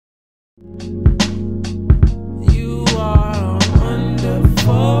You are a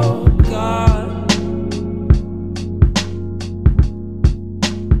wonderful God.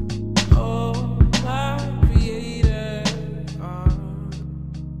 Oh, my creator.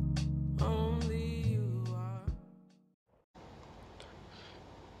 Only you are.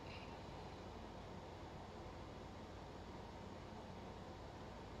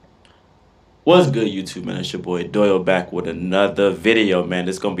 What's good, YouTube, man? It's your boy Doyle back with another video, man.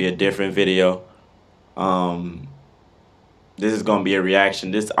 This is gonna be a different video. This is gonna be a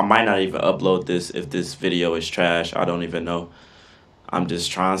reaction. I might not even upload this if this video is trash. I don't even know. I'm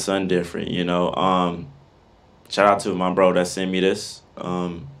just trying something different, you know. Shout out to my bro that sent me this.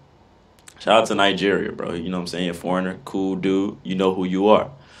 Shout out to Nigeria, bro. You know what I'm saying? A foreigner, cool dude. You know who you are.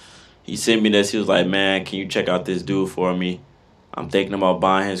 He sent me this. He was like, man, can you check out this dude for me? I'm thinking about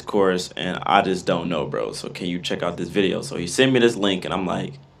buying his course, and I just don't know, bro. So can you check out this video? So he sent me this link, and I'm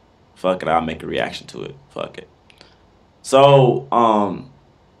like, fuck it, I'll make a reaction to it. Fuck it. So,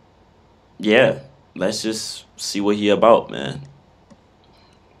 yeah, let's just see what he about, man.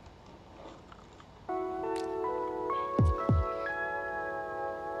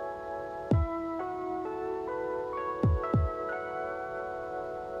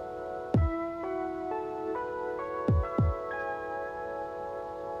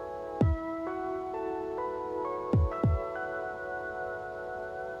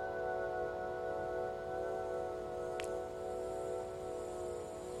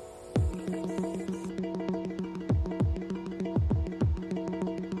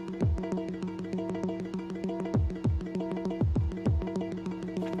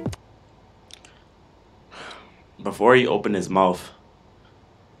 Before he opened his mouth,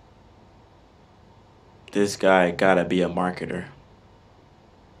 this guy gotta be a marketer.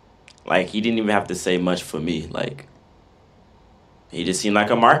 Like, he didn't even have to say much for me. Like, he just seemed like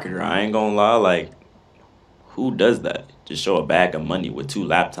a marketer. I ain't gonna lie. Like, who does that? Just show a bag of money with 2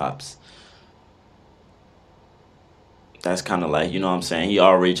 laptops. That's kind of like, you know what I'm saying? He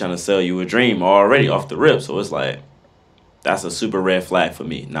already trying to sell you a dream already off the rip. So it's like, that's a super red flag for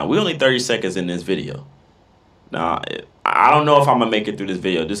me. Now, we only 30 seconds in this video. Now, I don't know if I'm going to make it through this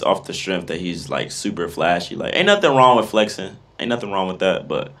video just off the strength that he's, like, super flashy. Like, ain't nothing wrong with flexing. Ain't nothing wrong with that.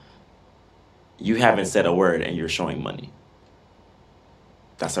 But you haven't said a word and you're showing money.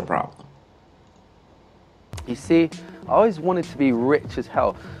 That's a problem. You see, I always wanted to be rich as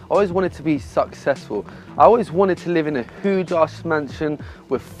hell. I always wanted to be successful. I always wanted to live in a huge-ass mansion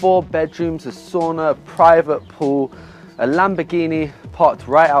with 4 bedrooms, a sauna, a private pool, a Lamborghini parked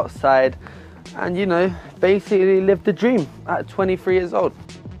right outside, and, you know, basically live the dream at 23 years old.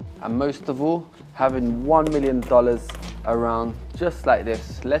 And most of all, having $1 million around just like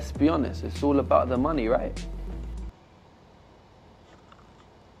this. Let's be honest, it's all about the money, right?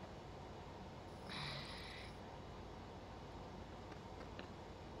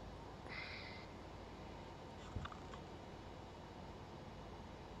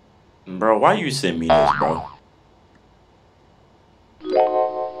 Bro, why you send me this, bro?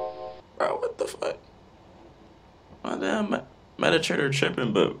 Bro, what the fuck? My damn MetaTrader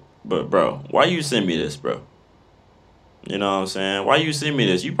tripping, but bro, why you send me this, bro? You know what I'm saying? Why you send me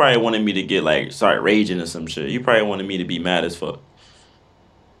this? You probably wanted me to get, like, start raging or some shit. You probably wanted me to be mad as fuck.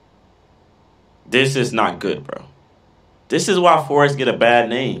 This is not good, bro. This is why Forex get a bad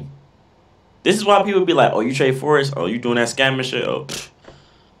name. This is why people be like, oh, you trade Forex? Oh, you doing that scamming shit? Oh, pfft.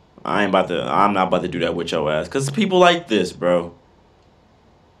 I'm not about to do that with your ass. Because people like this, bro.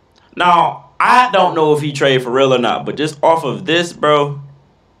 Now, I don't know if he trade for real or not, but just off of this, bro,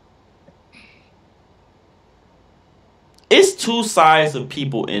 it's 2 sides of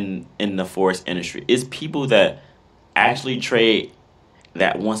people in the Forex industry. It's people that actually trade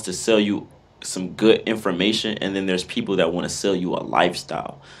that wants to sell you some good information, and then there's people that want to sell you a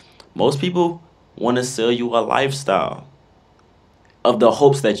lifestyle. Most people want to sell you a lifestyle of the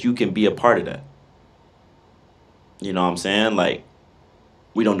hopes that you can be a part of that. You know what I'm saying? Like,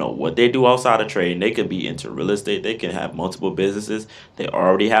 we don't know what they do outside of trading. They could be into real estate. They can have multiple businesses. They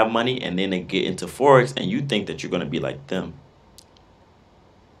already have money, and then they get into Forex, and you think that you're going to be like them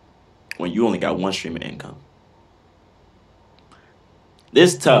when you only got 1 stream of income.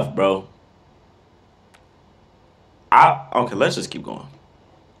 This tough, bro. Okay, let's just keep going.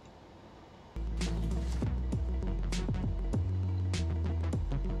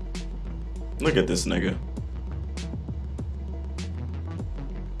 Look at this nigga.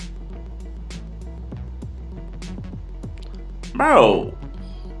 Bro,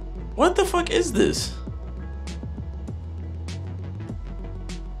 what the fuck is this?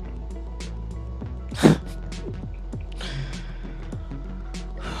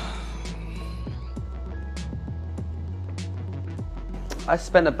 I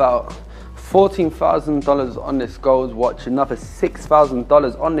spent about $14,000 on this gold watch, another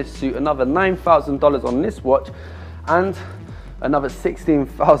 $6,000 on this suit, another $9,000 on this watch, and another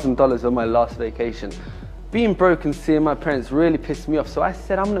 $16,000 on my last vacation. Being broke and seeing my parents really pissed me off, so I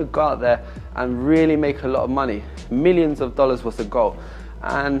said I'm gonna go out there and really make a lot of money. Millions of dollars was the goal.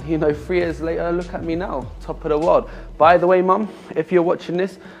 And you know, 3 years later, look at me now, top of the world. By the way, Mum, if you're watching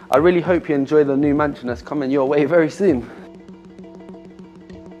this, I really hope you enjoy the new mansion that's coming your way very soon.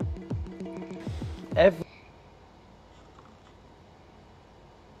 I'm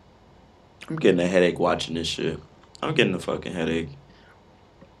getting a headache watching this shit. I'm getting a fucking headache.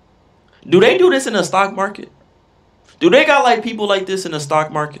 Do they do this in the stock market? Do they got like people like this in the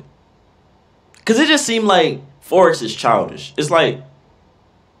stock market? Because it just seemed like Forex is childish. It's like,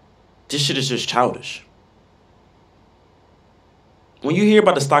 this shit is just childish. When you hear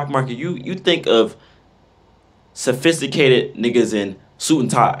about the stock market, you think of sophisticated niggas in suit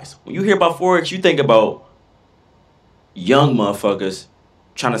and ties. When you hear about Forex, you think about young motherfuckers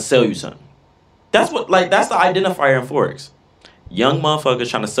trying to sell you something. That's what, like, that's the identifier in Forex. Young motherfuckers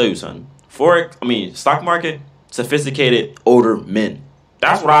trying to sell you something. Stock market, sophisticated older men.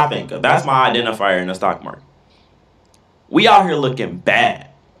 That's what I think of. That's my identifier in the stock market. We out here looking bad.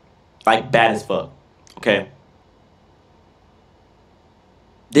 Like bad as fuck. Okay?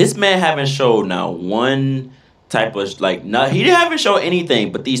 This man haven't showed now one type of, like, no, he didn't haven't show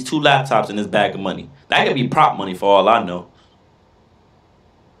anything but these 2 laptops and this bag of money. That could be prop money for all I know.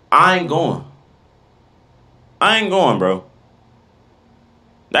 I ain't going. I ain't going, bro.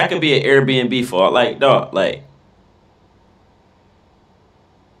 That could be an Airbnb for, like, dog, like.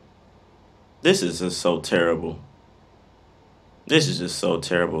 This is just so terrible. This is just so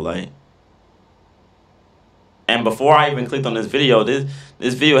terrible, like. And before I even clicked on this video, this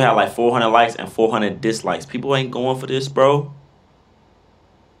video had like 400 likes and 400 dislikes. People ain't going for this, bro.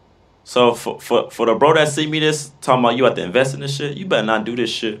 So for the bro that see me this, talking about you have to invest in this shit, you better not do this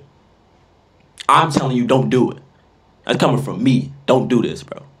shit. I'm telling you, don't do it. That's coming from me. Don't do this,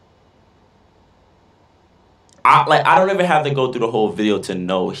 bro. I don't even have to go through the whole video to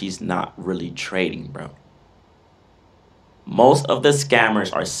know he's not really trading, bro. Most of the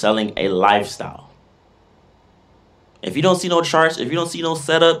scammers are selling a lifestyle. If you don't see no charts, if you don't see no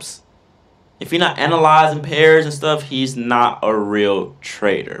setups, if you're not analyzing pairs and stuff, he's not a real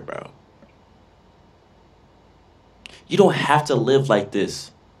trader, bro. You don't have to live like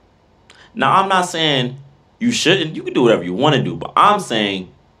this. Now, I'm not saying you shouldn't. You can do whatever you want to do. But I'm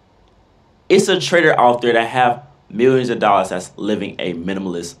saying it's a trader out there that have millions of dollars that's living a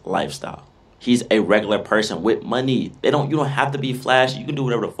minimalist lifestyle. He's a regular person with money. You don't have to be flashy. You can do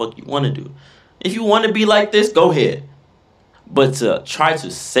whatever the fuck you want to do. If you want to be like this, go ahead. But to try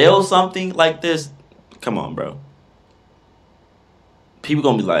to sell something like this, come on, bro. People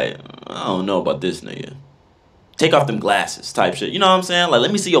gonna be like, I don't know about this nigga. Take off them glasses type shit. You know what I'm saying? Like,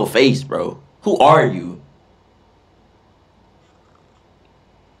 let me see your face, bro. Who are you?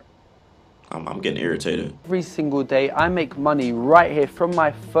 I'm getting irritated. Every single day, I make money right here from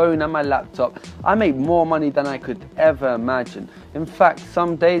my phone and my laptop. I make more money than I could ever imagine. In fact,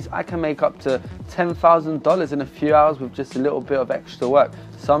 some days I can make up to $10,000 in a few hours with just a little bit of extra work.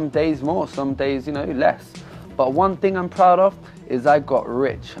 Some days more, some days, you know, less. But one thing I'm proud of is I got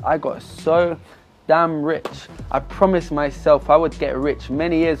rich. I got so damn rich. I promised myself I would get rich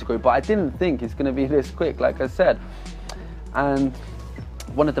many years ago, but I didn't think it's gonna be this quick, like I said. And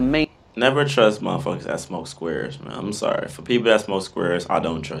one of the main... Never trust motherfuckers that smoke squares, man. I'm sorry. For people that smoke squares, I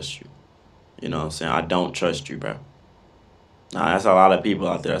don't trust you. You know what I'm saying? I don't trust you, bro. Nah, that's a lot of people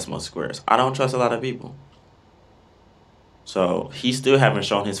out there that smoke squares. I don't trust a lot of people. So, he still haven't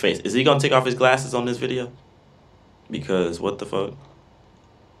shown his face. Is he going to take off his glasses on this video? Because, what the fuck?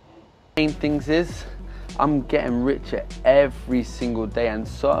 Main things is, I'm getting richer every single day, and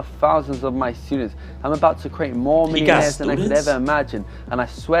so are thousands of my students. I'm about to create more millionaires than I could ever imagine. And I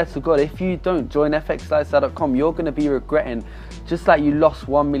swear to God, if you don't join FXLIFESTYLE.com, you're going to be regretting just like you lost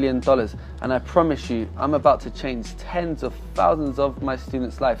 $1 million. And I promise you, I'm about to change tens of thousands of my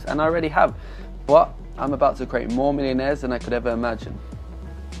students' lives. And I already have. But I'm about to create more millionaires than I could ever imagine.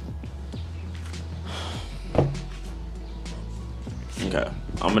 Okay.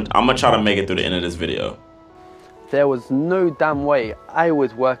 I'm gonna try to make it through the end of this video. There was no damn way I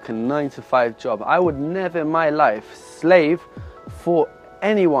would work a 9-to-5 job. I would never in my life slave for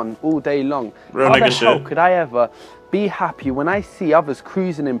anyone all day long. Real How nigga the hell shit. could I ever be happy when I see others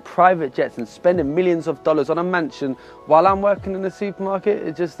cruising in private jets and spending millions of dollars on a mansion while I'm working in a supermarket?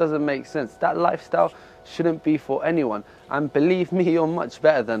 It just doesn't make sense. That lifestyle shouldn't be for anyone. And believe me, you're much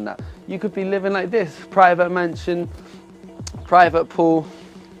better than that. You could be living like this, private mansion, private pool,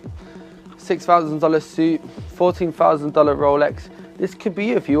 $6,000 suit, $14,000 Rolex. This could be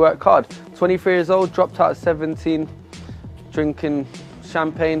you if you work hard. 23 years old, dropped out at 17, drinking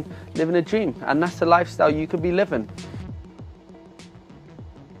champagne, living a dream. And that's the lifestyle you could be living.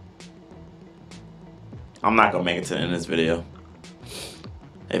 I'm not gonna make it to the end of this video.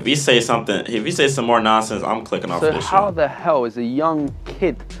 If he say something, if he say some more nonsense, I'm clicking off So this how shit. the hell is a young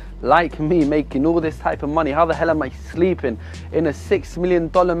kid like me making all this type of money? How the hell am I sleeping in a $6 million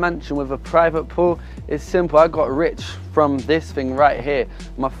mansion with a private pool? It's simple. I got rich from this thing right here.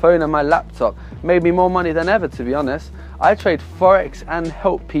 My phone and my laptop made me more money than ever, to be honest. I trade Forex and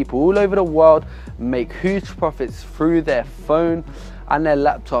help people all over the world make huge profits through their phone and their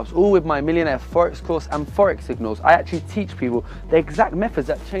laptops, all with my Millionaire Forex course and Forex signals. I actually teach people the exact methods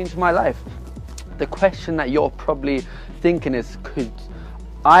that changed my life. The question that you're probably thinking is, could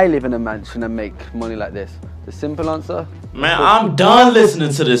I live in a mansion and make money like this? The simple answer? Man, I'm done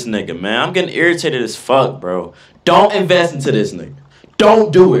listening to this nigga, man. I'm getting irritated as fuck, bro. Don't invest into this nigga.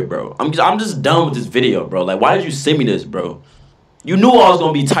 Don't do it, bro. I'm just done with this video, bro. Like, why did you send me this, bro? You knew I was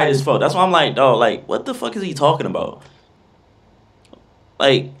gonna be tight as fuck. That's why I'm like, dog, like, what the fuck is he talking about?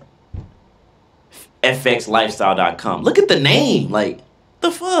 Like, FXLIFESTYLE.com. Look at the name. Like,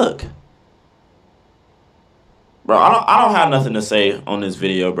 the fuck? Bro, I don't have nothing to say on this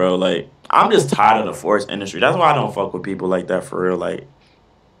video, bro. Like, I'm just tired of the Forex industry. That's why I don't fuck with people like that, for real. Like,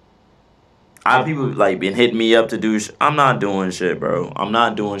 I have people, like, been hitting me up to do I'm not doing shit, bro. I'm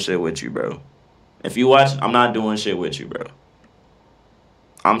not doing shit with you, bro. If you watch, I'm not doing shit with you, bro.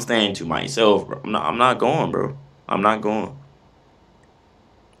 I'm staying to myself, bro. I'm not going, bro. I'm not going.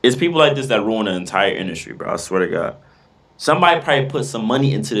 It's people like this that ruin the entire industry, bro. I swear to God. Somebody probably put some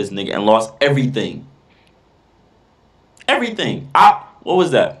money into this nigga and lost everything. Everything. What was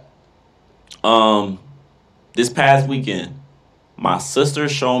that? This past weekend, my sister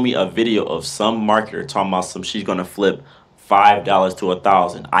showed me a video of some marketer talking about she's gonna flip $5 to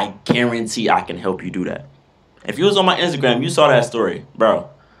 1,000. I guarantee I can help you do that. If you was on my Instagram, you saw that story, bro.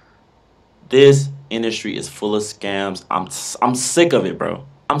 This industry is full of scams. I'm sick of it, bro.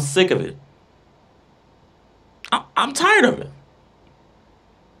 I'm sick of it. I'm tired of it.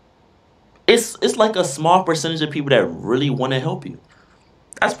 It's like a small percentage of people that really want to help you.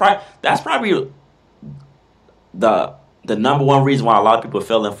 That's probably the number one reason why a lot of people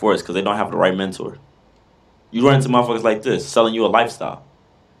fail in Forex, because they don't have the right mentor. You run into motherfuckers like this selling you a lifestyle.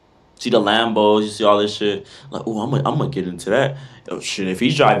 See the Lambos, you see all this shit. Like, oh, I'm gonna get into that. Oh shit, if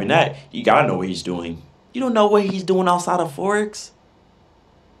he's driving that, you gotta know what he's doing. You don't know what he's doing outside of Forex.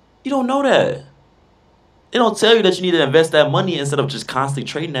 You don't know that. They don't tell you that you need to invest that money instead of just constantly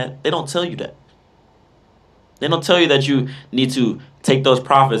trading that. They don't tell you that. They don't tell you that you need to take those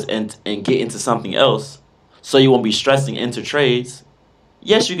profits and get into something else so you won't be stressing into trades.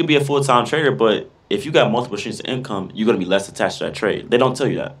 Yes, you can be a full-time trader, but if you got multiple streams of income, you're going to be less attached to that trade. They don't tell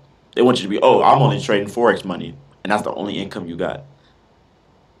you that. They want you to be, oh, I'm only trading Forex money, and that's the only income you got.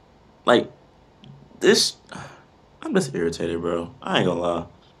 Like, this, I'm just irritated, bro. I ain't gonna lie.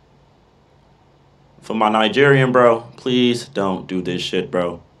 For my Nigerian, bro, please don't do this shit,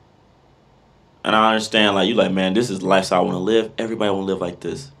 bro. And I understand, like, you like, man, this is the lifestyle I want to live. Everybody want to live like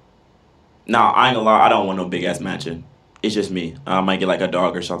this. Now, I ain't gonna lie, I don't want no big-ass mansion. It's just me. I might get, like, a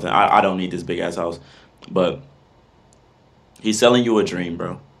dog or something. I don't need this big-ass house. But he's selling you a dream,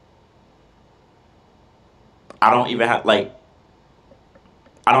 bro. I don't even have, like,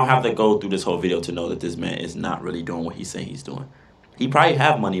 I don't have to go through this whole video to know that this man is not really doing what he's saying he's doing. He probably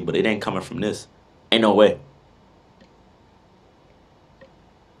have money, but it ain't coming from this. Ain't no way.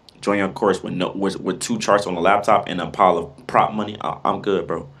 Join your course with 2 charts on the laptop and a pile of prop money. I'm good,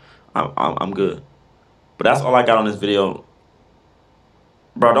 bro. I'm good. But that's all I got on this video.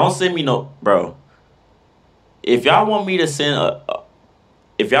 Bro, don't send me no, bro. If y'all want me to send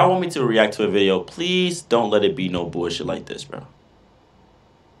if y'all want me to react to a video, please don't let it be no bullshit like this, bro.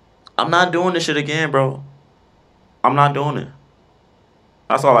 I'm not doing this shit again, bro. I'm not doing it.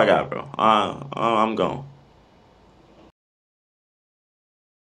 That's all I got, bro. I'm gone.